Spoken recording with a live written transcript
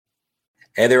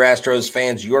Hey there, Astros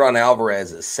fans. Yordan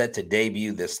Alvarez is set to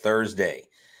debut this Thursday.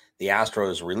 The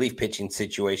Astros relief pitching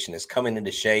situation is coming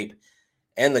into shape,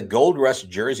 and the Gold Rush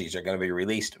jerseys are going to be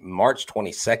released March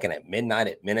 22nd at midnight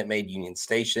at Minute Maid Union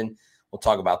Station. We'll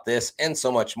talk about this and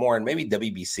so much more, and maybe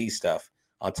WBC stuff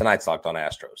on tonight's Locked On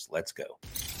Astros. Let's go.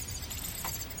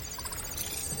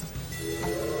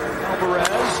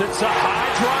 Alvarez hits a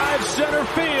high drive center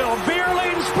field.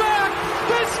 Beerling's back.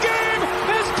 This game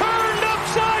is turned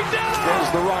upside down.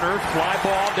 There's the runner. Fly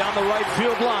ball down the right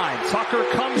field line. Tucker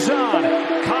comes on.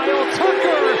 Kyle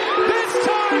Tucker. This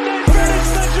time they finish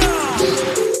the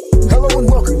job. Hello and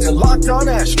welcome to Locked On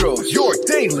Astros, your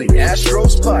daily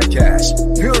Astros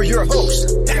podcast. Here are your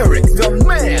hosts, Eric the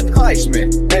Man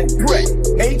Heisman and Brett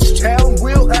H-Town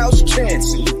Wheelhouse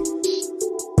Chansey.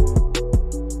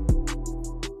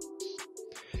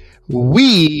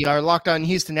 We are Locked On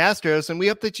Houston Astros, and we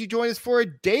hope that you join us for a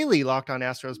daily Locked On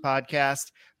Astros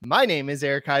podcast. My name is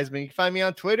Eric Heisman. You can find me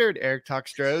on Twitter at Eric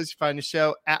Talks Stros. You find the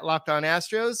show at Locked On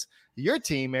Astros, your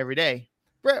team every day.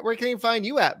 Brett, where can you find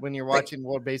you at when you're watching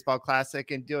World Baseball Classic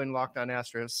and doing Locked On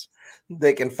Astros?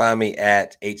 They can find me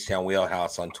at H-Town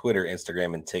Wheelhouse on Twitter,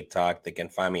 Instagram, and TikTok. They can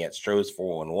find me at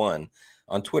Stros411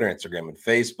 on Twitter, Instagram, and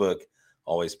Facebook.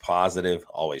 Always positive,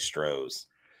 always Stros.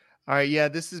 All right, yeah,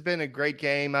 this has been a great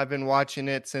game. I've been watching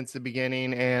it since the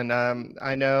beginning, and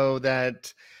I know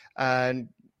that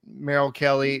Merrill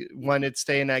Kelly wanted to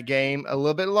stay in that game a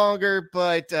little bit longer,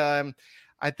 but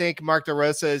I think Mark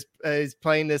DeRosa is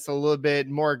playing this a little bit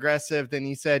more aggressive than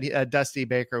he said Dusty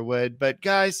Baker would. But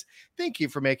guys, thank you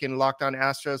for making Locked On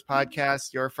Astros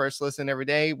podcast your first listen every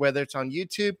day, whether it's on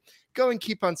YouTube. Go and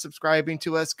keep on subscribing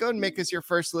to us. Go and make us your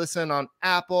first listen on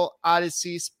Apple,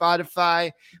 Odyssey,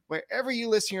 Spotify, wherever you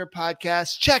listen to your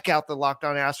podcast. Check out the Locked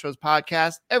On Astros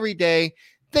podcast every day.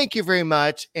 Thank you very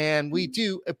much. And we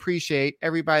do appreciate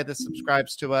everybody that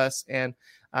subscribes to us and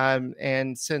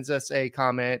sends us a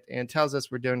comment and tells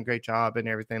us we're doing a great job and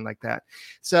everything like that.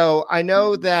 So I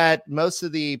know that most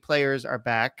of the players are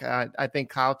back. I think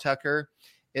Kyle Tucker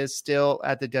is still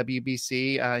at the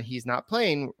WBC. He's not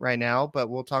playing right now, but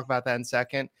we'll talk about that in a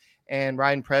second. And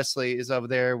Ryan Presley is over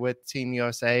there with Team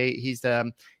USA. He's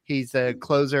the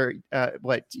closer,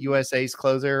 USA's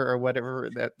closer or whatever.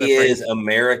 He is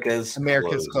America's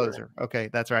closer. Okay,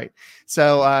 that's right.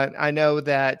 So I know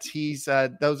that he's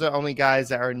those are only guys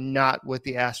that are not with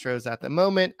the Astros at the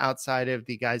moment, outside of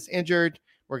the guys injured.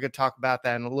 We're going to talk about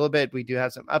that in a little bit. We do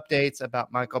have some updates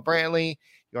about Michael Brantley,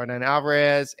 Yordan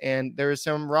Alvarez, and there are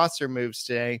some roster moves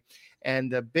today. And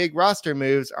the big roster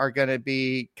moves are going to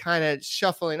be kind of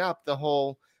shuffling up the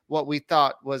whole what we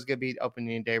thought was going to be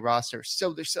opening day roster.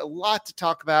 So there's a lot to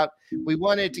talk about. We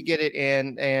wanted to get it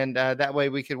in, and that way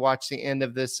we could watch the end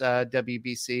of this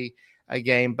WBC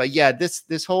game. But yeah,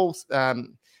 this whole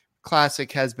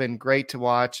classic has been great to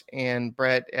watch. And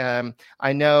Brett,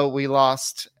 I know we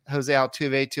lost Jose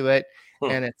Altuve to it,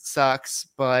 and it sucks,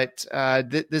 but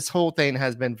this whole thing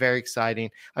has been very exciting.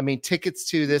 I mean, tickets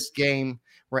to this game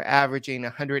were averaging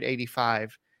 $185.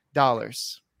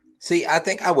 See, I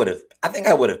think I would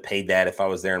have paid that if I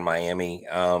was there in Miami.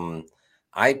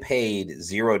 I paid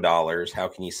 $0. How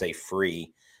can you say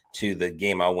free to the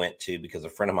game I went to? Because a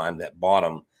friend of mine that bought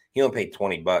them, he only paid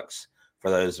 $20 for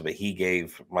those, but he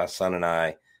gave my son and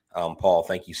I, Paul,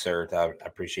 thank you, sir. I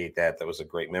appreciate that. That was a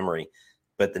great memory.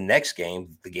 But the next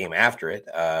game, the game after it,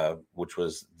 which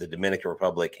was the Dominican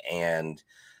Republic and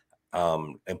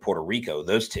Puerto Rico,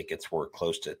 those tickets were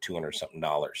close to $200-something.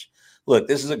 Look,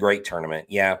 this is a great tournament.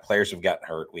 Yeah, players have gotten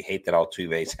hurt. We hate that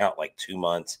Altuve's out like 2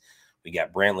 months. We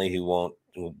got Brantley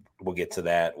we'll get to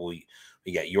that. We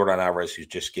got Yordan Alvarez who's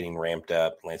just getting ramped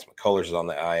up. Lance McCullers is on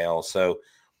the IL. So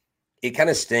it kind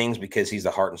of stings because he's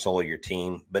the heart and soul of your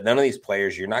team. But none of these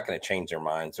players, you're not going to change their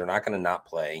minds. They're not going to not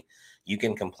play. You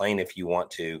can complain if you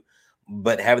want to,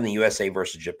 but having the USA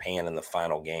versus Japan in the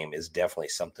final game is definitely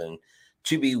something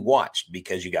to be watched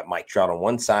because you got Mike Trout on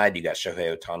one side, you got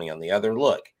Shohei Ohtani on the other.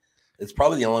 Look, it's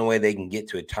probably the only way they can get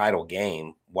to a title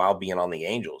game while being on the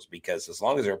Angels, because as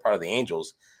long as they're part of the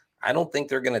Angels, I don't think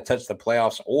they're going to touch the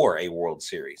playoffs or a World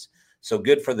Series. So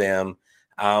good for them.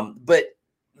 But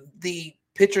the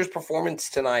pitcher's performance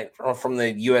tonight from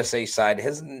the USA side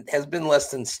has been less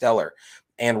than stellar.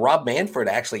 And Rob Manfred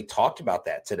actually talked about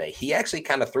that today. He actually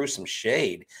kind of threw some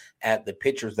shade at the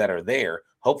pitchers that are there.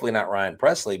 Hopefully not Ryan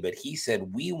Presley, but he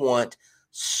said, we want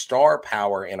star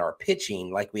power in our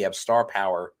pitching like we have star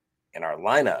power in our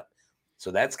lineup.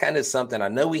 So that's kind of something. I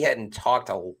know we hadn't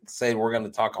said we're going to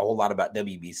talk a whole lot about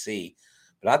WBC,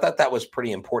 but I thought that was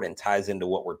pretty important and ties into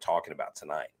what we're talking about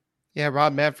tonight. Yeah,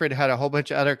 Rob Manfred had a whole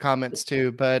bunch of other comments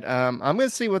too, but I'm going to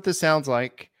see what this sounds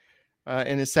like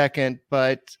in a second.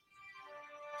 But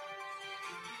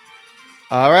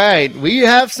All right. We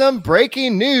have some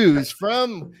breaking news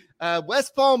from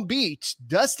West Palm Beach.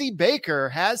 Dusty Baker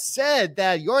has said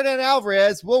that Yordan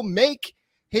Alvarez will make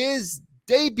his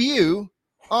debut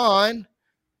on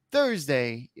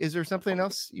Thursday. Is there something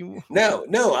else you?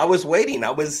 No, I was waiting.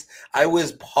 I was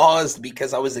paused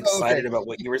because I was excited about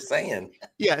what you were saying.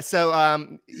 Yeah. So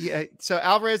so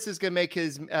Alvarez is going to make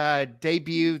his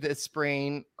debut this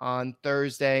spring on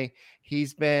Thursday.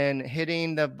 He's been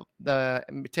hitting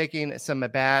taking some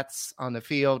at bats on the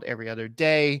field every other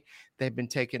day. They've been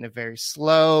taking it very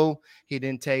slow. He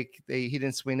didn't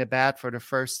swing a bat for the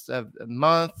first of the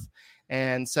month.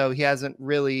 And so he hasn't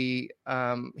really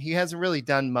done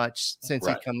much since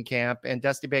he come camp. And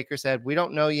Dusty Baker said, we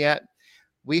don't know yet.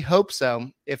 We hope so,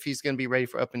 if he's going to be ready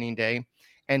for opening day.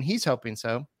 And he's hoping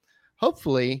so.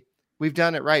 Hopefully we've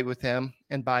done it right with him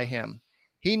and by him.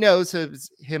 He knows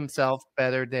himself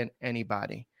better than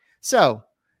anybody. So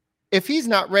if he's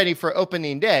not ready for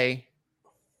opening day,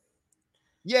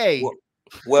 yay.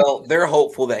 Well, they're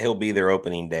hopeful that he'll be their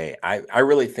opening day. I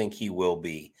really think he will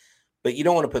be. But you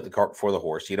don't want to put the cart before the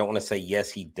horse. You don't want to say,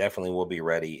 yes, he definitely will be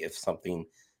ready if something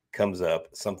comes up,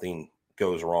 something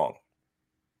goes wrong.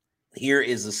 Here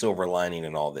is the silver lining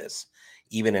in all this,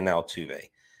 even in Altuve,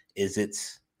 is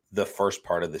it's the first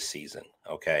part of the season,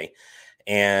 okay?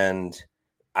 And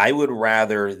I would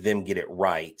rather them get it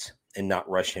right and not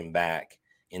rush him back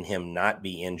and him not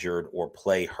be injured or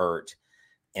play hurt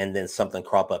and then something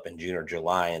crop up in June or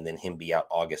July and then him be out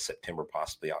August, September,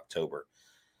 possibly October.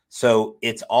 So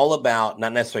it's all about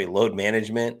not necessarily load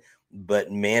management,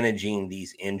 but managing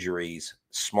these injuries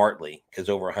smartly, because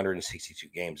over 162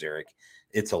 games, Eric,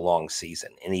 it's a long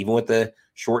season. And even with the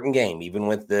shortened game, even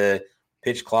with the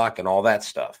pitch clock and all that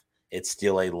stuff, it's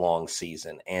still a long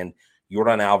season. And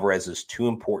Yordan Alvarez is too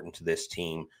important to this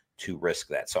team to risk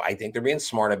that. So I think they're being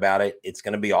smart about it. It's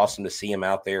going to be awesome to see him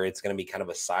out there. It's going to be kind of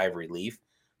a sigh of relief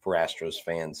for Astros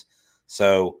fans.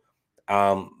 So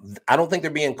I don't think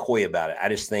they're being coy about it. I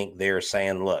just think they're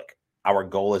saying, look, our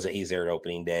goal is that he's there at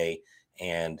opening day.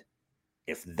 And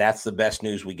if that's the best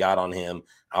news we got on him,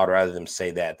 I would rather them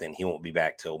say that than he won't be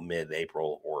back till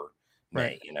mid-April or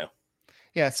May, you know?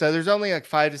 Yeah, so there's only like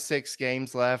 5 to 6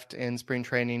 games left in spring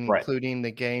training, including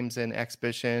the games in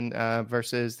exhibition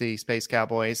versus the Space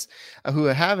Cowboys, who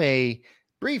have a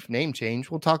brief name change.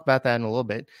 We'll talk about that in a little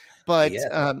bit. But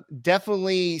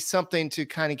definitely something to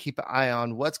kind of keep an eye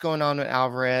on what's going on with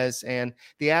Alvarez, and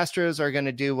the Astros are going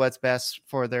to do what's best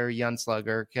for their young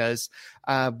slugger, because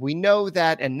we know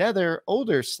that another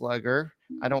older slugger,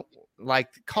 I don't like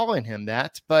calling him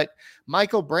that, but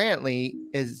Michael Brantley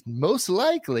is most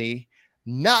likely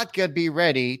not going to be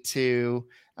ready to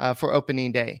for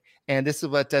opening day. And this is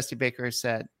what Dusty Baker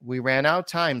said. We ran out of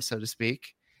time, so to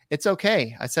speak. It's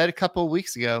okay. I said a couple of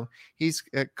weeks ago, he's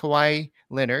Kawhi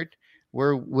Leonard.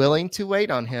 We're willing to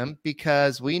wait on him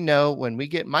because we know when we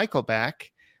get Michael back,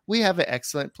 we have an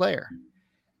excellent player.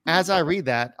 As I read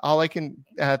that, all I can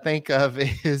think of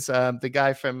is the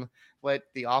guy from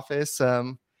The Office.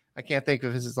 I can't think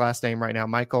of his last name right now.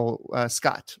 Michael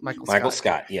Scott. Michael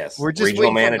Scott, yes. We're just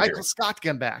waiting for Michael Scott to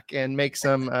come back and make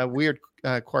some weird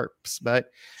quirks.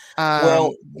 But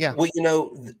Well, you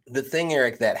know, the thing,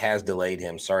 Eric, that has delayed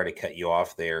him, sorry to cut you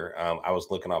off there. I was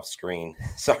looking off screen.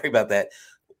 Sorry about that.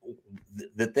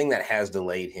 The thing that has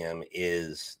delayed him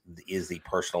is the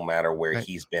personal matter where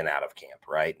he's been out of camp,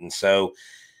 right? And so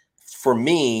for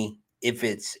me, if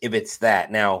it's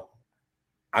that, now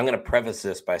I'm going to preface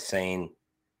this by saying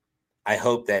I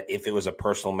hope that if it was a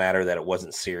personal matter that it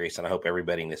wasn't serious, and I hope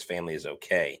everybody in his family is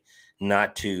okay,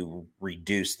 not to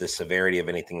reduce the severity of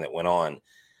anything that went on,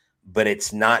 but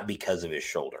it's not because of his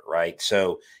shoulder, right?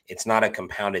 So it's not a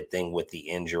compounded thing with the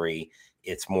injury.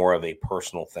 It's more of a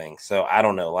personal thing. So I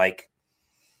don't know, like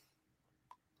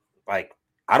I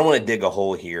don't want to dig a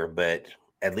hole here, but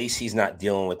at least he's not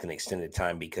dealing with an extended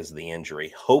time because of the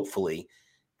injury. Hopefully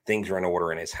things are in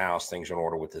order in his house, things are in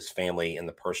order with his family and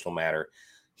the personal matter.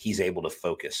 He's able to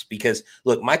focus because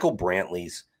look, Michael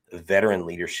Brantley's veteran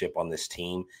leadership on this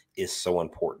team is so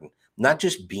important. Not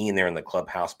just being there in the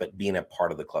clubhouse, but being a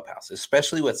part of the clubhouse,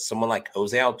 especially with someone like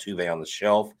Jose Altuve on the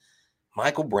shelf.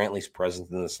 Michael Brantley's presence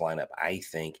in this lineup, I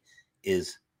think,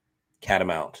 is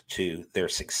catamount to their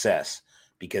success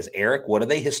because, Eric, what do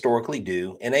they historically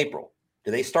do in April?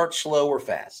 Do they start slow or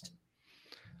fast?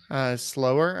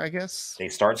 Slower, I guess. They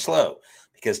start slow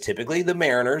because typically the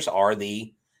Mariners are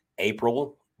the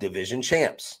April division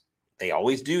champs. They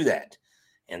always do that.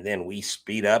 And then we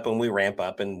speed up and we ramp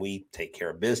up and we take care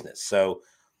of business. So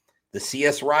the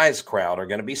CS Rise crowd are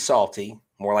going to be salty,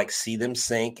 more like see them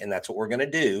sink. And that's what we're going to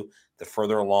do the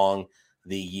further along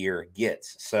the year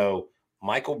gets. So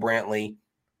Michael Brantley,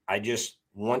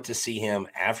 want to see him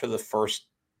after the first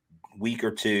week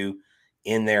or two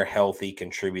in there healthy,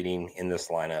 contributing in this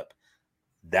lineup.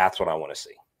 That's what I want to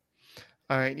see.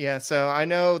 All right. Yeah. So I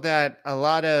know that a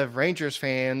lot of Rangers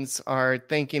fans are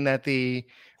thinking that the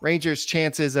Rangers'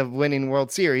 chances of winning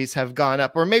World Series have gone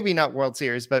up, or maybe not World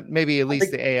Series, but maybe at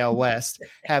least the AL West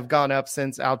have gone up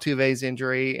since Altuve's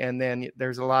injury. And then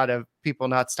there's a lot of people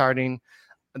not starting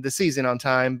the season on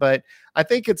time, but I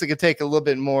think it's going to take a little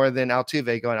bit more than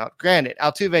Altuve going out. Granted,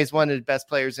 Altuve is one of the best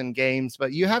players in games,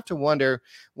 but you have to wonder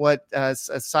what a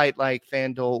site like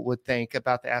FanDuel would think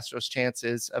about the Astros'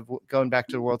 chances of going back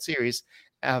to the World Series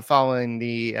following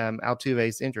the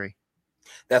Altuve's injury.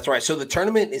 That's right. So the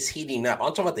tournament is heating up. I'm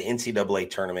talking about the NCAA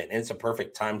tournament, and it's a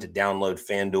perfect time to download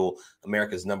FanDuel,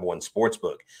 America's #1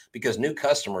 sportsbook, because new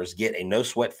customers get a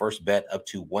no-sweat first bet up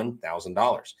to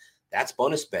 $1,000. That's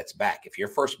bonus bets back if your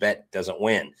first bet doesn't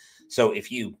win. So if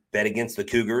you bet against the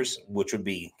Cougars, which would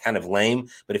be kind of lame,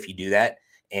 but if you do that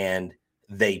and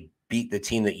they beat the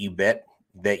team that you bet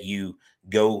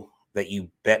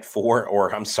for,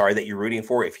 or I'm sorry, that you're rooting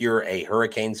for, if you're a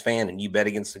Hurricanes fan and you bet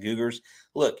against the Cougars,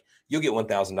 look, you'll get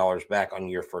 $1,000 back on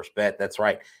your first bet. That's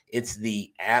right. It's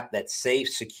the app that's safe,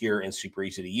 secure, and super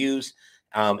easy to use.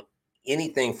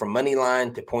 Anything from money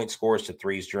line to point scores to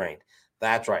threes drained.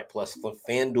 That's right. Plus,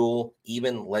 FanDuel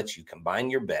even lets you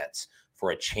combine your bets for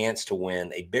a chance to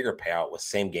win a bigger payout with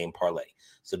same-game parlay.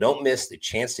 So don't miss the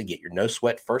chance to get your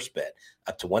no-sweat first bet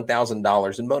up to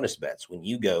 $1,000 in bonus bets when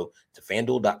you go to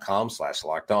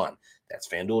FanDuel.com/lockedon. That's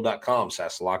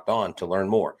FanDuel.com/lockedon to learn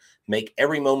more. Make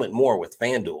every moment more with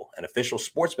FanDuel, an official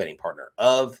sports betting partner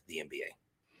of the NBA.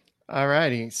 All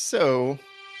righty. So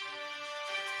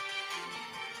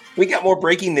we got more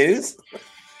breaking news.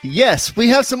 Yes, we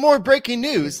have some more breaking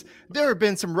news. There have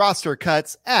been some roster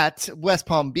cuts at West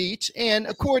Palm Beach, and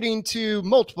according to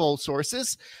multiple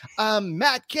sources,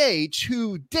 Matt Gage,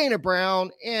 who Dana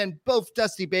Brown and both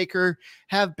Dusty Baker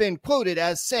have been quoted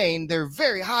as saying they're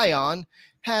very high on,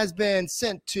 has been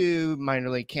sent to minor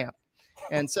league camp.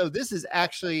 And so this is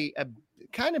actually a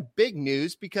kind of big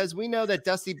news because we know that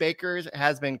Dusty Baker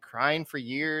has been crying for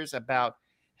years about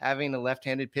having a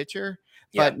left-handed pitcher.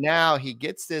 But now he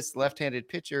gets this left-handed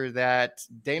pitcher that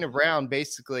Dana Brown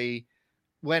basically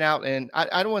went out and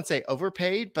I don't want to say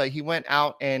overpaid, but he went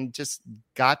out and just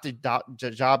got the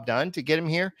job done to get him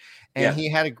here. And he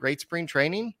had a great spring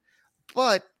training.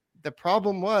 But the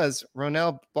problem was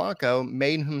Ronel Blanco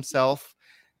made himself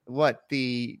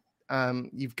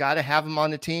you've got to have him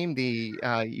on the team. He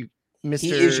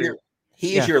is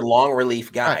your long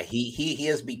relief guy. Right. He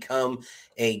has become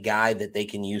a guy that they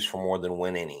can use for more than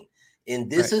one inning.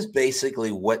 And this is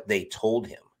basically what they told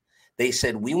him. They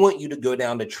said, we want you to go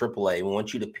down to AAA. We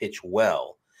want you to pitch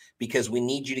well because we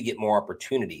need you to get more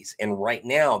opportunities. And right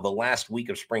now, the last week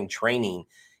of spring training,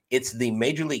 it's the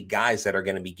major league guys that are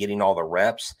going to be getting all the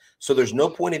reps. So there's no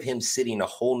point of him sitting a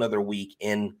whole nother week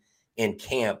in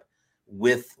camp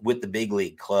with the big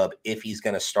league club if he's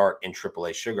going to start in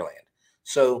AAA Sugarland.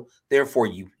 So therefore,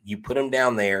 you put him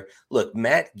down there. Look,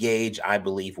 Matt Gage, I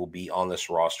believe, will be on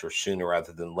this roster sooner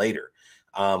rather than later.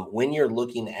 When you're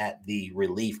looking at the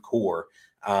relief core,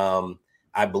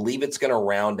 I believe it's going to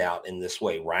round out in this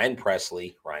way. Ryan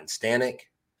Presley, Ryan Stanek,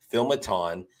 Phil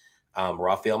Maton,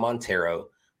 Rafael Montero,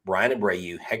 Brian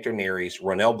Abreu, Hector Neris,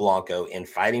 Ronel Blanco, and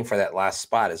fighting for that last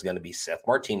spot is going to be Seth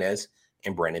Martinez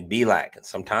and Brandon Belak. And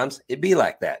sometimes it be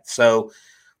like that. So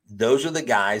those are the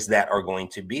guys that are going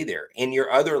to be there. And your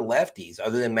other lefties,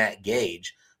 other than Matt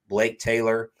Gage, Blake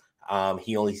Taylor,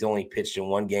 he's only pitched in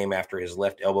one game after his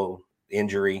left elbow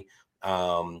injury.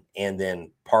 And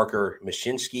then Parker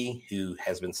Mashinsky, who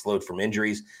has been slowed from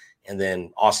injuries. And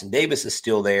then Austin Davis is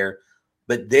still there.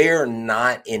 But they're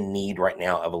not in need right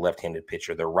now of a left-handed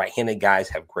pitcher. The right-handed guys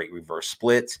have great reverse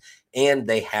splits. And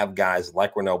they have guys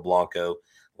like Ronel Blanco,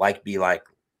 like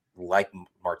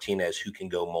Martinez, who can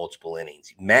go multiple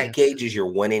innings. Matt Gage is your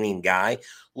one-inning guy.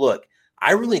 Look,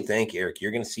 I really think, Eric,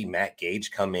 you're going to see Matt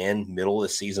Gage come in middle of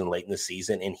the season, late in the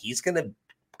season, and he's going to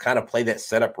kind of play that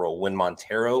setup role when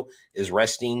Montero is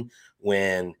resting,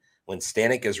 when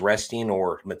Stanek is resting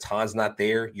or Maton's not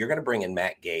there. You're going to bring in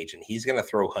Matt Gage, and he's going to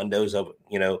throw hundos of,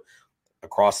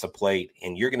 across the plate,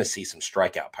 and you're going to see some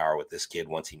strikeout power with this kid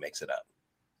once he makes it up.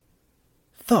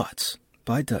 Thoughts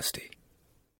by Dusty.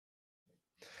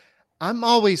 I'm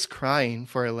always crying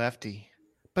for a lefty,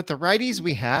 but the righties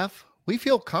we have, we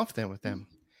feel confident with them.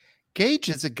 Gage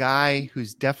is a guy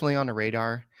who's definitely on the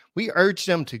radar. We urged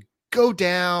him to go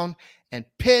down and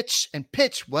pitch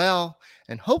well,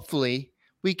 and hopefully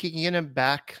we can get him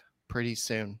back pretty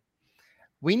soon.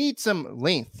 We need some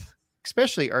length,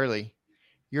 especially early.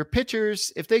 your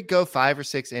pitchers, if they go 5 or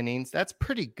 6 innings, that's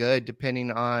pretty good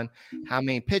depending on how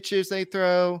many pitches they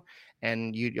throw.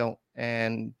 And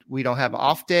we don't have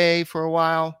off day for a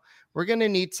while. We're going to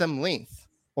need some length,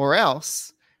 or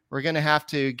else we're going to have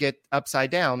to get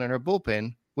upside down in our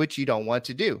bullpen, which you don't want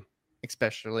to do,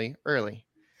 especially early.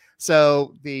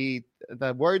 So the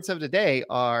words of the day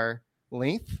are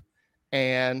length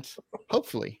and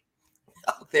hopefully.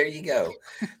 Oh, there you go.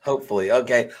 Hopefully.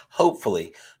 Okay.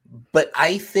 Hopefully. But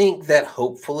I think that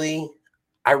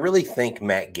I really think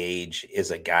Matt Gage is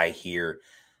a guy here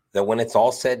that when it's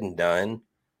all said and done,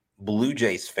 Blue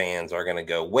Jays fans are going to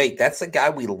go, wait, that's the guy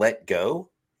we let go?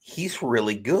 He's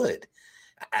really good.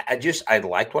 I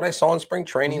liked what I saw in spring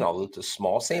training, although it's a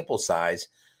small sample size.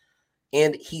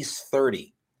 And he's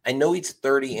 30. I know he's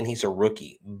 30 and he's a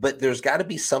rookie, but there's got to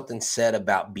be something said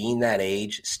about being that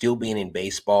age, still being in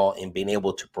baseball, and being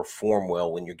able to perform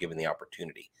well when you're given the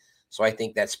opportunity. So I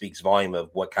think that speaks volume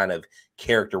of what kind of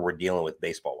character we're dealing with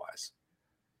baseball-wise.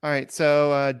 All right,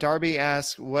 so Darby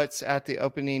asks, what's at the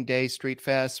opening day street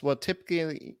fest? Well,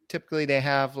 typically they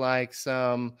have like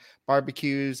some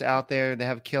barbecues out there. They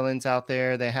have killings out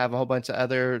there. They have a whole bunch of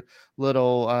other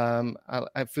little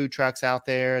food trucks out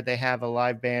there. They have a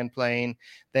live band playing.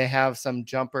 They have some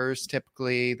jumpers.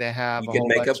 Typically, they have you can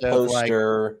make a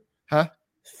poster,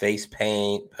 face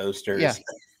paint posters. Yeah.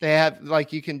 They have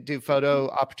you can do photo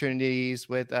opportunities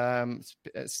with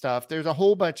stuff. There's a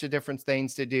whole bunch of different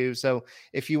things to do. So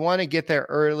if you want to get there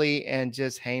early and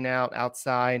just hang out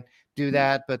outside, do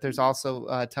that. But there's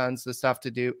also tons of stuff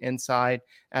to do inside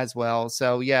as well.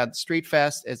 So yeah, Street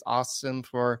Fest is awesome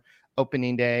for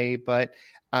opening day, but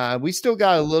we still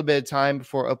got a little bit of time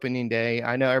before opening day.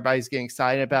 I know everybody's getting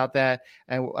excited about that.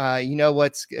 And you know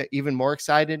what's even more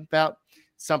excited about?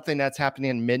 Something that's happening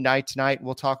at midnight tonight.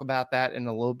 We'll talk about that in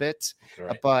a little bit.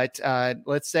 Right. But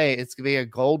let's say it's going to be a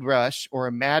gold rush or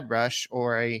a mad rush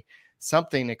or a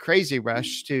crazy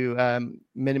rush to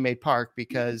Minute Maid Park,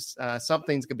 because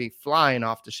something's going to be flying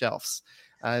off the shelves.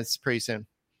 It's pretty soon.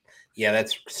 Yeah,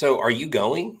 so are you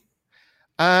going?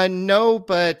 No,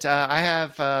 but I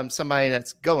have somebody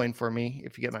that's going for me,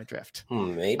 if you get my drift.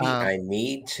 Maybe I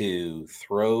need to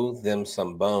throw them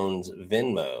some bones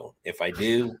Venmo. If I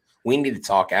do, we need to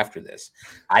talk after this.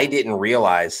 I didn't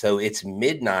realize. So it's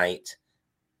midnight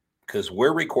because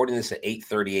we're recording this at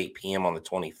 8:38 p.m. on the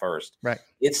 21st. Right.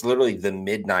 It's literally the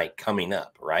midnight coming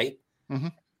up, right? Mm-hmm.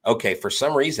 Okay. For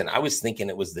some reason, I was thinking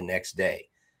it was the next day.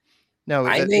 No,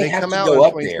 I may have to go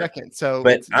up there. So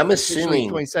but I'm assuming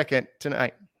 22nd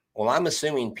tonight. Well, I'm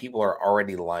assuming people are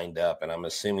already lined up, and I'm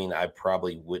assuming I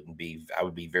would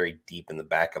be very deep in the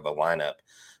back of the lineup.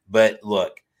 But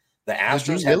look, the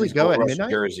Astros really go at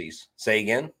midnight jerseys. Say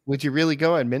again? Would you really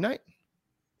go at midnight?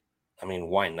 I mean,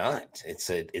 why not? It's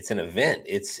an event.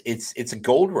 It's a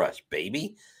gold rush,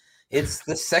 baby. It's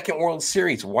the second World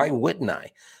Series. Why wouldn't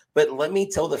I? But let me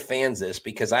tell the fans this,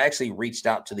 because I actually reached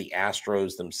out to the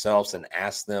Astros themselves and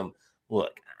asked them,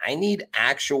 look, I need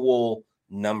actual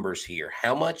numbers here.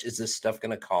 How much is this stuff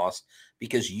going to cost?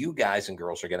 Because you guys and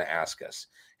girls are going to ask us.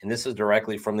 And this is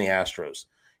directly from the Astros.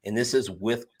 And this is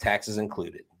with taxes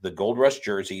included. The Gold Rush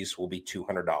jerseys will be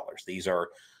 $200. These are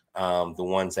the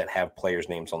ones that have players'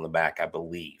 names on the back, I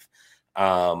believe.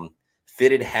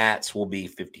 Fitted hats will be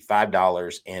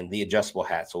 $55, and the adjustable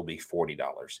hats will be $40.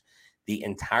 The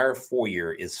entire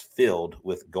foyer is filled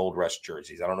with Gold Rush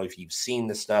jerseys. I don't know if you've seen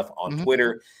this stuff on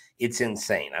Twitter. It's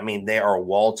insane. I mean, they are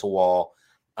wall to wall.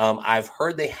 I've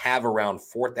heard they have around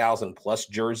 4,000 plus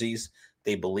jerseys.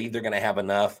 They believe they're going to have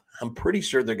enough. I'm pretty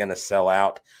sure they're going to sell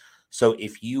out. So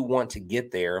if you want to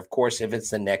get there, of course, if it's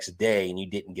the next day and you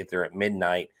didn't get there at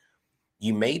midnight,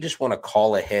 you may just want to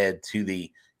call ahead to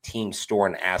the team store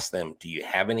and ask them, do you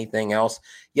have anything else?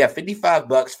 Yeah,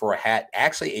 $55 for a hat.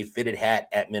 Actually, a fitted hat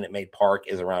at Minute Maid Park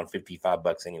is around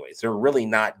 $55 anyways. They're really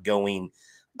not going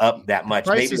up that much.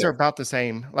 Prices are about the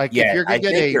same. Like if you're going to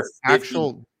get an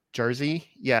actual jersey,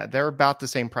 they're about the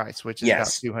same price, which is about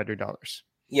 $200.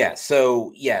 Yeah,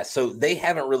 so they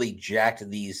haven't really jacked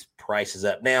these prices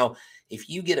up. Now, if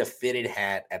you get a fitted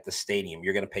hat at the stadium,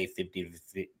 you're going to pay $50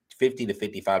 to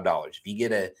 $55. If you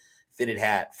get a fitted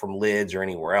hat from Lids or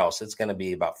anywhere else, it's going to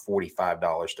be about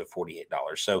 $45 to $48.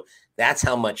 So that's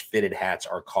how much fitted hats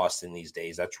are costing these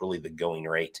days. That's really the going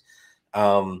rate.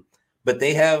 But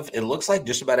they have, it looks like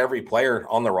just about every player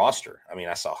on the roster. I mean,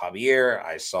 I saw Javier,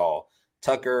 I saw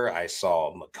Tucker, I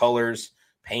saw McCullers,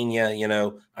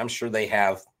 Pena, I'm sure they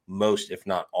have most, if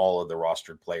not all, of the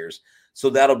rostered players. So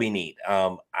that'll be neat.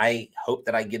 I hope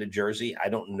that I get a jersey. I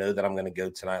don't know that I'm going to go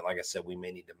tonight. Like I said, we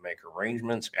may need to make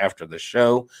arrangements after the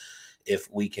show if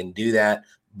we can do that.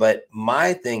 But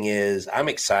my thing is, I'm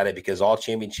excited because all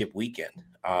championship weekend,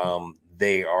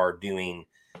 they are doing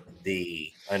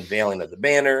the unveiling of the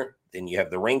banner. Then you have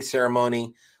the ring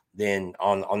ceremony. Then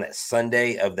on that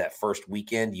Sunday of that first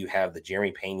weekend, you have the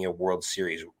Jeremy Pena World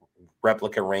Series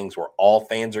replica rings where all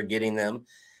fans are getting them.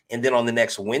 And then on the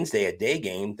next Wednesday, a day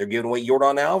game, they're giving away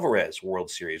Yordan Alvarez World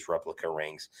Series replica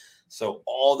rings. So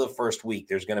all the first week,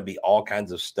 there's going to be all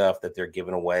kinds of stuff that they're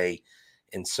giving away.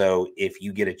 And so if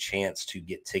you get a chance to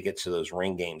get tickets to those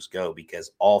ring games, go,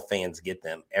 because all fans get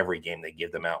them every game they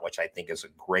give them out, which I think is a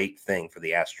great thing for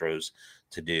the Astros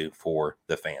to do for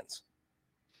the fans.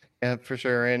 Yeah, for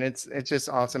sure. And it's just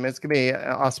awesome. It's going to be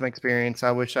an awesome experience.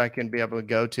 I wish I could be able to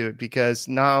go to it, because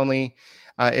not only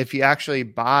if you actually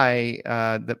buy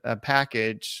a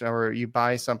package, or you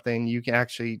buy something, you can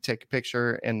actually take a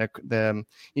picture, and the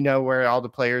where all the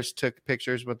players took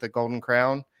pictures with the golden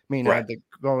crown. Right. The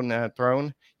golden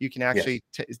throne. You can actually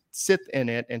sit in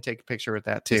it and take a picture with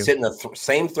that too. You sit in the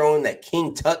same throne that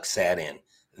King Tut sat in.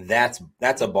 That's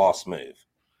a boss move.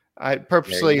 I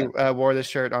purposely wore this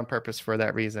shirt on purpose for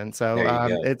that reason. So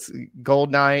it's gold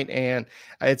night, and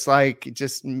it's like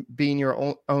just being your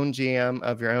own GM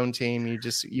of your own team.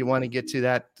 You want to get to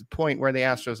that point where the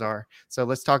Astros are. So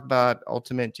let's talk about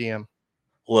Ultimate GM.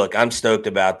 Look, I'm stoked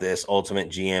about this Ultimate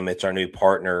GM. It's our new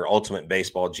partner, Ultimate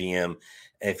Baseball GM.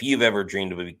 If you've ever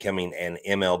dreamed of becoming an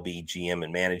MLB GM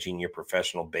and managing your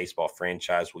professional baseball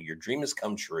franchise, well, your dream has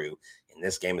come true, and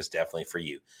this game is definitely for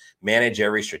you. Manage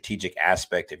every strategic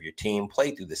aspect of your team, play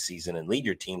through the season, and lead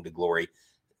your team to glory.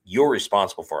 You're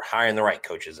responsible for hiring the right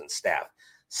coaches and staff,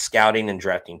 scouting and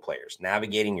drafting players,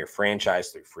 navigating your franchise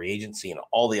through free agency and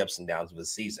all the ups and downs of the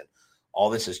season.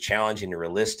 All this is challenging and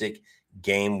realistic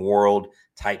game world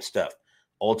type stuff.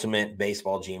 Ultimate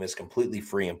Baseball GM is completely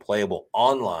free and playable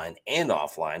online and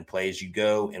offline. Play as you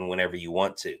go and whenever you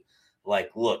want to. Like,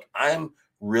 look, I'm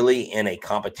really in a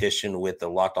competition with the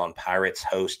Locked On Pirates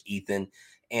host, Ethan.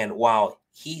 And while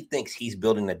he thinks he's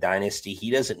building a dynasty, he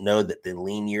doesn't know that the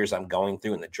lean years I'm going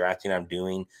through and the drafting I'm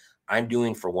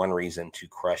doing for one reason: to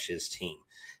crush his team.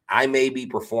 I may be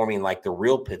performing like the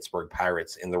real Pittsburgh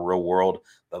Pirates in the real world,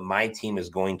 but my team is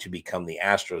going to become the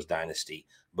Astros dynasty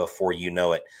before you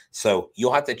know it. So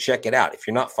you'll have to check it out. If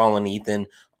you're not following Ethan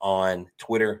on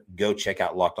Twitter, go check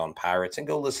out Locked On Pirates and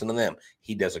go listen to them.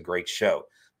 He does a great show.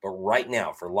 But right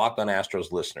now, for Locked On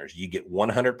Astros listeners, you get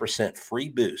 100% free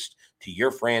boost to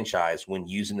your franchise when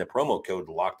using the promo code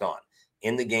Locked On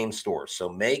in the game store. So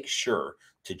make sure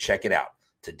to check it out.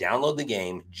 To download the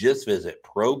game, just visit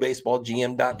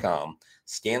probaseballgm.com,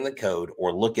 scan the code,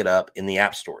 or look it up in the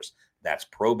app stores. That's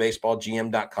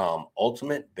probaseballgm.com.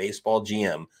 Ultimate Baseball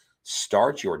GM.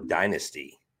 Start your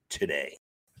dynasty today.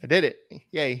 I did it.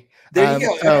 Yay. There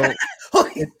you go. So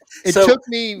it took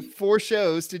me 4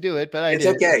 shows to do it, but I did.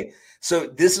 It's okay. So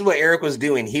this is what Eric was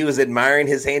doing. He was admiring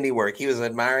his handiwork. He was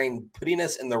admiring putting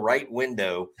us in the right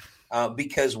window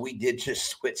because we did just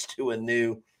switch to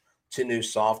new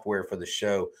software for the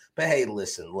show. But hey,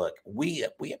 listen, look, we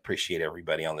appreciate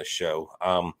everybody on the show.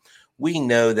 We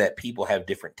know that people have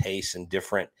different tastes and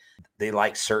they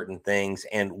like certain things,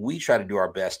 and we try to do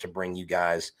our best to bring you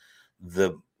guys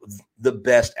the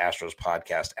best Astros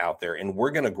podcast out there. And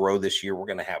we're going to grow this year. We're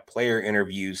going to have player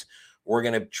interviews. We're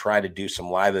going to try to do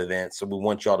some live events. So we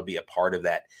want y'all to be a part of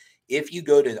that. If you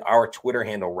go to our Twitter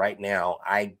handle right now,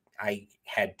 I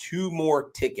had 2 more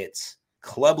tickets,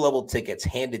 club level tickets,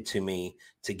 handed to me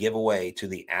to give away to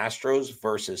the Astros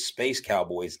versus Space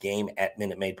Cowboys game at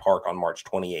Minute Maid Park on March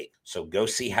 28th. So go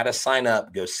see how to sign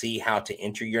up. Go see how to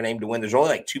enter your name to win. There's only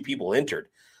like 2 people entered.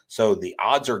 So the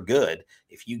odds are good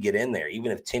if you get in there.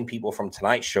 Even if 10 people from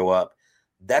tonight show up,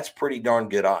 that's pretty darn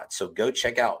good odds. So go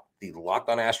check out the Locked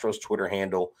On Astros Twitter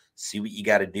handle. See what you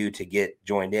got to do to get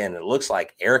joined in. It looks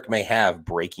like Eric may have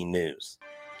breaking news.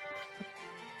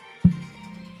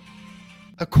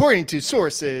 According to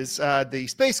sources, the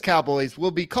Space Cowboys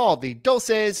will be called the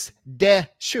Dulces de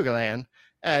Sugarland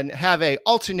and have an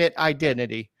alternate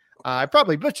identity. I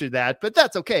probably butchered that, but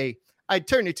that's okay. I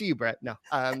turn it to you, Brett. No.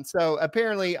 So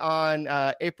apparently on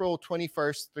April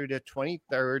 21st through the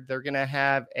 23rd, they're going to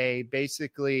have a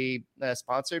basically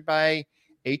sponsored by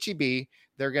HEB.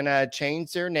 They're going to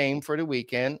change their name for the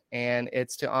weekend, and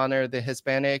it's to honor the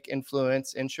Hispanic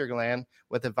influence in Sugarland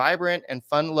with a vibrant and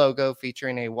fun logo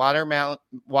featuring a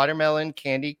watermelon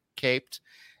candy caped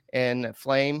in a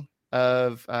flame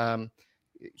of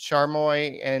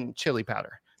chamoy and chili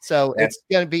powder. So it's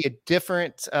going to be a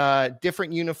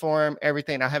different uniform,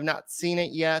 everything. I have not seen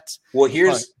it yet.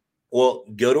 Well,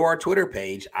 go to our Twitter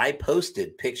page. I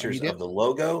posted pictures of the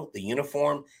logo, the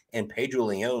uniform, and Pedro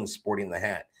Leon sporting the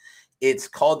hat. It's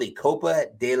called the Copa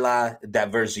de la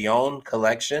Diversión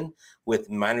collection with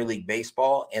minor league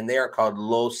baseball, and they are called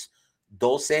Los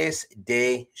Dulces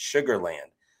de Sugarland.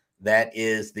 That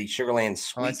is the Sugarland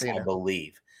Sweets, I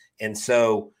believe. And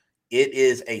so it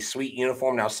is a sweet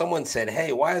uniform. Now, someone said,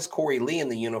 hey, why is Corey Lee in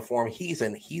the uniform? He's a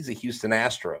Houston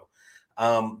Astro.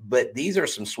 But these are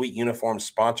some sweet uniforms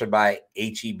sponsored by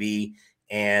HEB,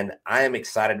 and I am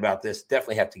excited about this.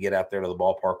 Definitely have to get out there to the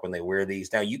ballpark when they wear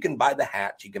these. Now, you can buy the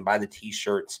hats, you can buy the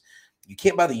T-shirts. You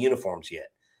can't buy the uniforms yet.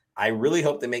 I really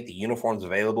hope they make the uniforms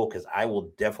available because I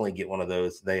will definitely get one of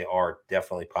those. They are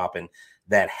definitely popping.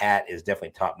 That hat is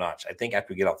definitely top notch. I think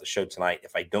after we get off the show tonight,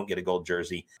 if I don't get a gold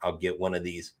jersey, I'll get one of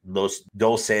these Los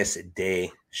Dulces de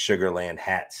Sugarland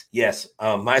hats. Yes,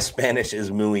 my Spanish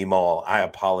is muy mal. I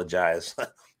apologize.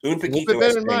 Un poquito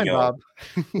español.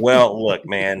 Well, look,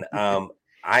 man,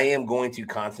 I am going to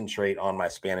concentrate on my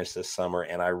Spanish this summer,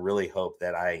 and I really hope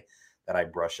that I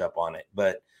brush up on it.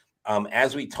 But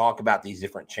as we talk about these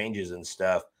different changes and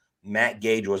stuff, Matt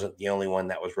Gage wasn't the only one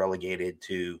that was relegated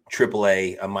to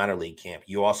AAA, a minor league camp.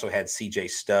 You also had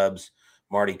CJ Stubbs,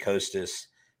 Marty Costas,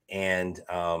 and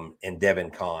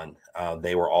Devin Kahn.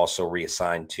 They were also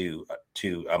reassigned to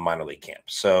a minor league camp.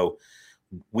 So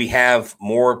we have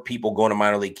more people going to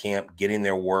minor league camp, getting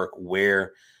their work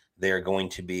where they're going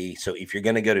to be. So if you're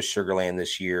going to go to Sugarland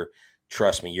this year,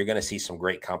 trust me, you're going to see some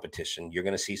great competition. You're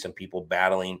going to see some people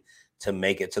battling to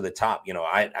make it to the top. You know,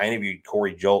 I interviewed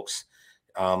Corey Julks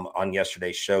on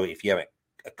yesterday's show. If you haven't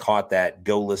caught that,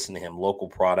 go listen to him. Local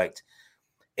product.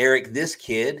 Eric, this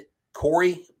kid,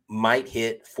 Corey, might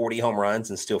hit 40 home runs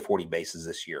and steal 40 bases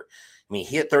this year. I mean,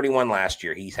 he hit 31 last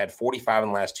year. He's had 45 in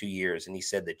the last 2 years, and he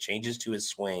said that changes to his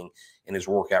swing and his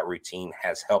workout routine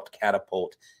has helped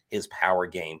catapult his power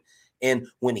game. And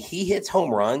when he hits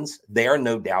home runs, they are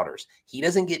no doubters. He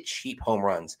doesn't get cheap home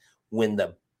runs. When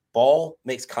the ball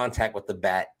makes contact with the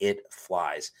bat, it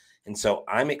flies. And so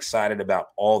I'm excited about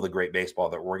all the great baseball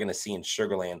that we're going to see in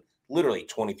Sugarland, literally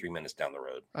 23 minutes down the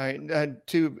road. All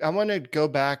right. I want to go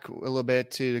back a little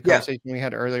bit to the conversation we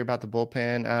had earlier about the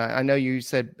bullpen. I know you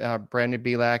said Brandon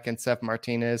Bielak and Seth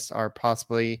Martinez are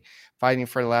possibly fighting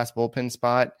for the last bullpen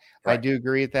spot. Right. I do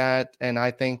agree with that. And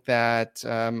I think that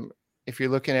if you're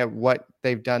looking at what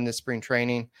they've done this spring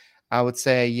training, I would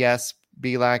say, yes,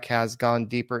 Bielak has gone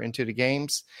deeper into the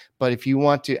games, but if you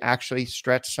want to actually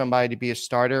stretch somebody to be a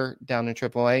starter down in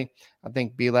AAA, I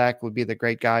think Bielak would be the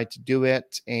great guy to do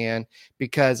it. And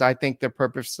because I think they're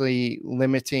purposely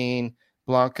limiting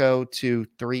Blanco to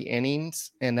 3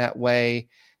 innings, and that way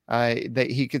that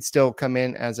he could still come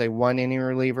in as a 1-inning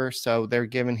reliever. So they're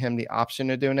giving him the option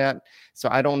of doing that. So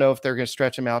I don't know if they're going to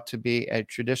stretch him out to be a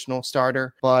traditional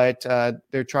starter, but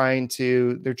they're trying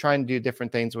to do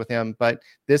different things with him. But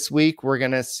this week we're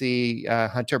going to see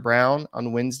Hunter Brown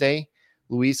on Wednesday,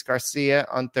 Luis Garcia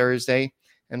on Thursday,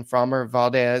 and Framber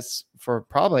Valdez for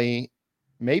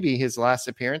maybe his last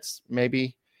appearance.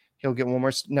 Maybe he'll get one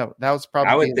more. No, that was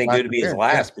probably. I would think it would be his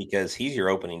last because he's your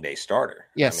opening day starter.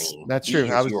 Yes, that's true.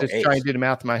 I was just trying to do the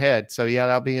math in my head. So yeah,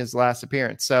 that'll be his last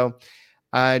appearance. So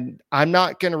I'm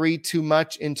not going to read too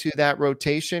much into that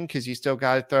rotation because you still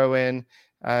got to throw in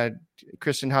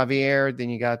Christian Javier. Then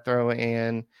you got to throw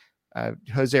in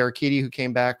Jose Urquidy, who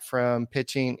came back from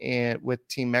pitching with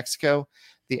Team Mexico.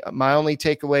 My only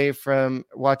takeaway from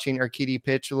watching Urquidy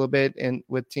pitch a little bit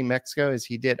with Team Mexico is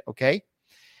he did okay.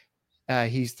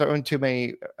 He's throwing too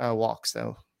many walks,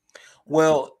 though.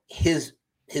 Well, his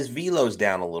velo's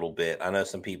down a little bit. I know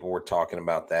some people were talking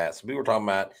about that. Some people were talking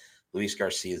about Luis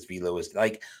Garcia's velo is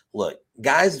like, look,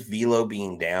 guys' velo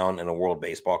being down in a World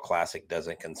Baseball Classic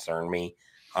doesn't concern me.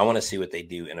 I want to see what they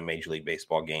do in a Major League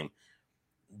Baseball game.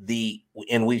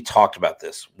 And we've talked about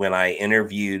this when I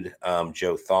interviewed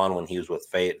Joe Thon when he was with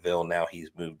Fayetteville. Now he's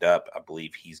moved up. I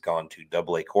believe he's gone to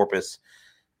AA Corpus.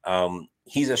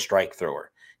 He's a strike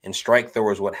thrower. And strike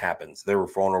throwers, what happens? They're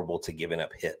vulnerable to giving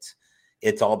up hits.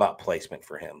 It's all about placement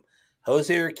for him.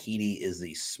 Jose Urquidy is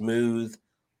the smooth,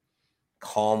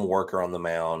 calm worker on the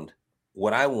mound.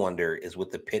 What I wonder is with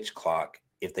the pitch clock,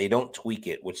 if they don't tweak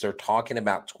it, which they're talking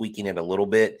about tweaking it a little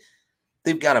bit,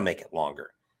 they've got to make it longer.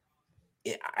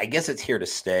 I guess it's here to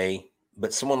stay,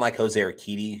 but someone like Jose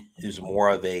Urquidy, who's more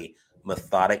of a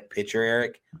methodic pitcher,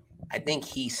 Eric, I think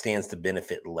he stands to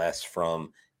benefit less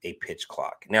from a pitch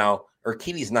clock. Now,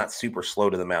 Urquidy's not super slow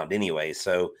to the mound anyway,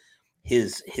 so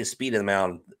his speed of the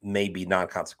mound may be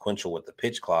non-consequential with the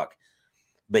pitch clock,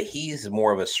 but he's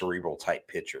more of a cerebral type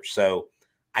pitcher. So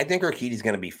I think Urquidy's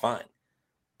going to be fine.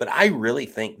 But I really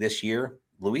think this year,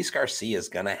 Luis Garcia is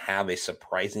going to have a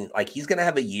surprising, he's going to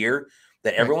have a year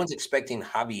that everyone's expecting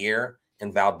Javier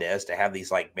and Valdez to have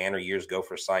these banner years go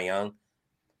for Cy Young.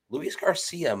 Luis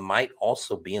Garcia might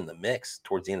also be in the mix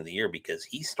towards the end of the year because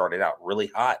he started out really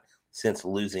hot since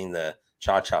losing the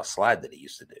cha-cha slide that he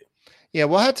used to do. Yeah,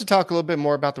 we'll have to talk a little bit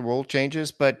more about the rule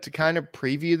changes, but to kind of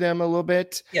preview them a little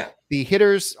bit, Yeah. the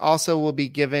hitters also will be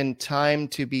given time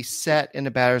to be set in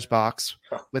the batter's box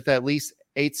with at least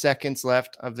 8 seconds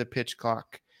left of the pitch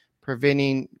clock,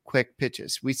 preventing quick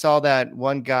pitches. We saw that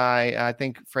one guy, I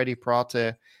think Freddie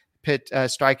Peralta,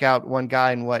 strike out one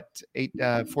guy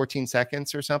in 14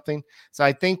 seconds or something. So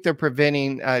I think they're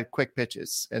preventing quick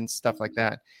pitches and stuff like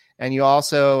that. And you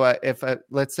also, if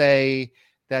let's say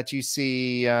that you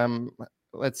see,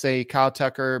 let's say Kyle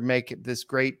Tucker make this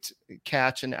great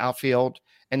catch in outfield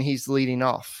and he's leading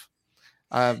off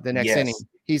the next inning.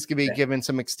 He's going to be given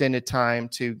some extended time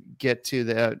to get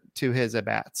to his at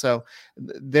bat. So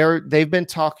they've been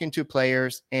talking to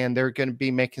players and they're going to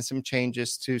be making some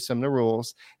changes to some of the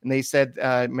rules. And they said,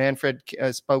 Manfred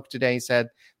spoke today, said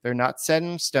they're not set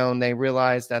in stone. They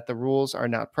realize that the rules are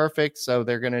not perfect, so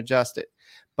they're going to adjust it.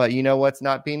 But you know what's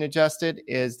not being adjusted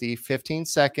is the 15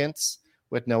 seconds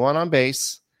with no one on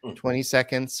base, 20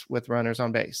 seconds with runners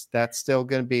on base. That's still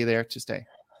going to be there to stay.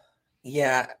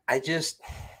 Yeah, it just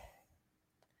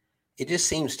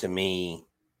seems to me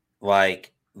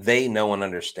like they know and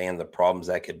understand the problems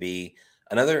that could be.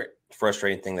 Another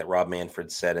frustrating thing that Rob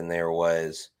Manfred said in there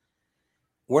was,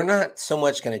 we're not so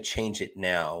much going to change it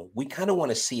now. We kind of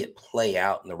want to see it play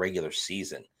out in the regular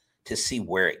season to see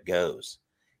where it goes.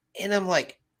 And I'm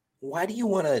like, why do you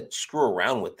want to screw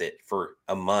around with it for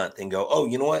a month and go, oh,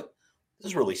 you know what?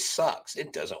 This really sucks.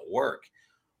 It doesn't work.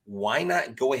 Why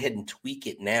not go ahead and tweak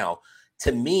it now?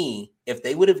 To me, if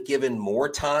they would have given more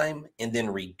time and then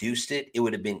reduced it, it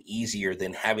would have been easier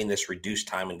than having this reduced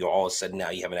time and go all of a sudden now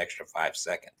you have an extra 5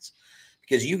 seconds.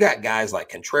 Because you got guys like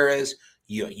Contreras,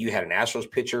 you had an Astros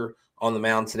pitcher on the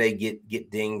mound today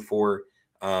get dinged for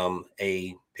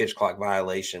a pitch clock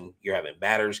violation. You're having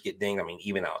batters get dinged. I mean,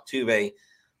 even Altuve.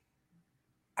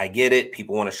 I get it.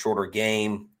 People want a shorter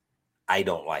game. I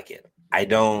don't like it. I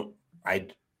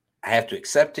have to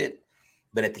accept it.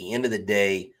 But at the end of the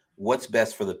day, what's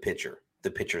best for the pitcher? The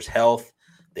pitcher's health,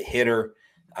 the hitter.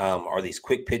 Are these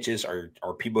quick pitches? Are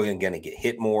people going to get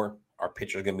hit more? Are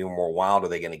pitchers going to be more wild? Are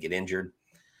they going to get injured?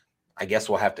 I guess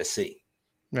we'll have to see.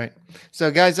 Right.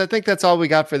 So, guys, I think that's all we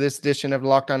got for this edition of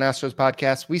Locked On Astros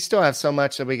podcast. We still have so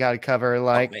much that we got to cover,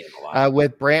 like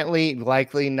with Brantley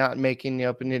likely not making the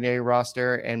opening day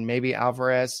roster and maybe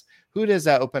Alvarez. Who does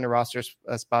that open a roster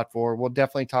spot for? We'll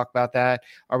definitely talk about that.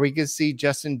 Are we going to see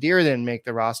Justin Dearden make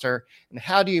the roster? And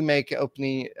how do you make an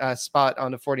opening spot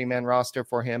on the 40-man roster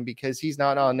for him? Because he's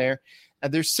not on there.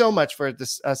 There's so much for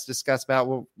us to discuss about.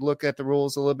 We'll look at the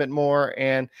rules a little bit more.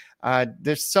 And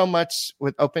there's so much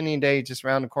with opening day just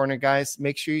around the corner, guys.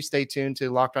 Make sure you stay tuned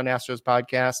to Locked On Astros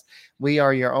podcast. We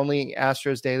are your only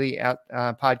Astros daily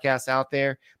podcast out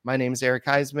there. My name is Eric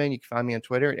Heisman. You can find me on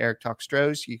Twitter at Eric Talk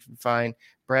Stros. You can find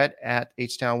Brett at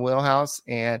H-Town Wheelhouse.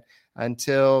 And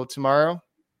until tomorrow,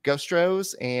 go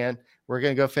Stros. And we're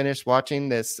going to go finish watching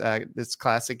this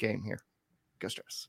classic game here. Go Stros.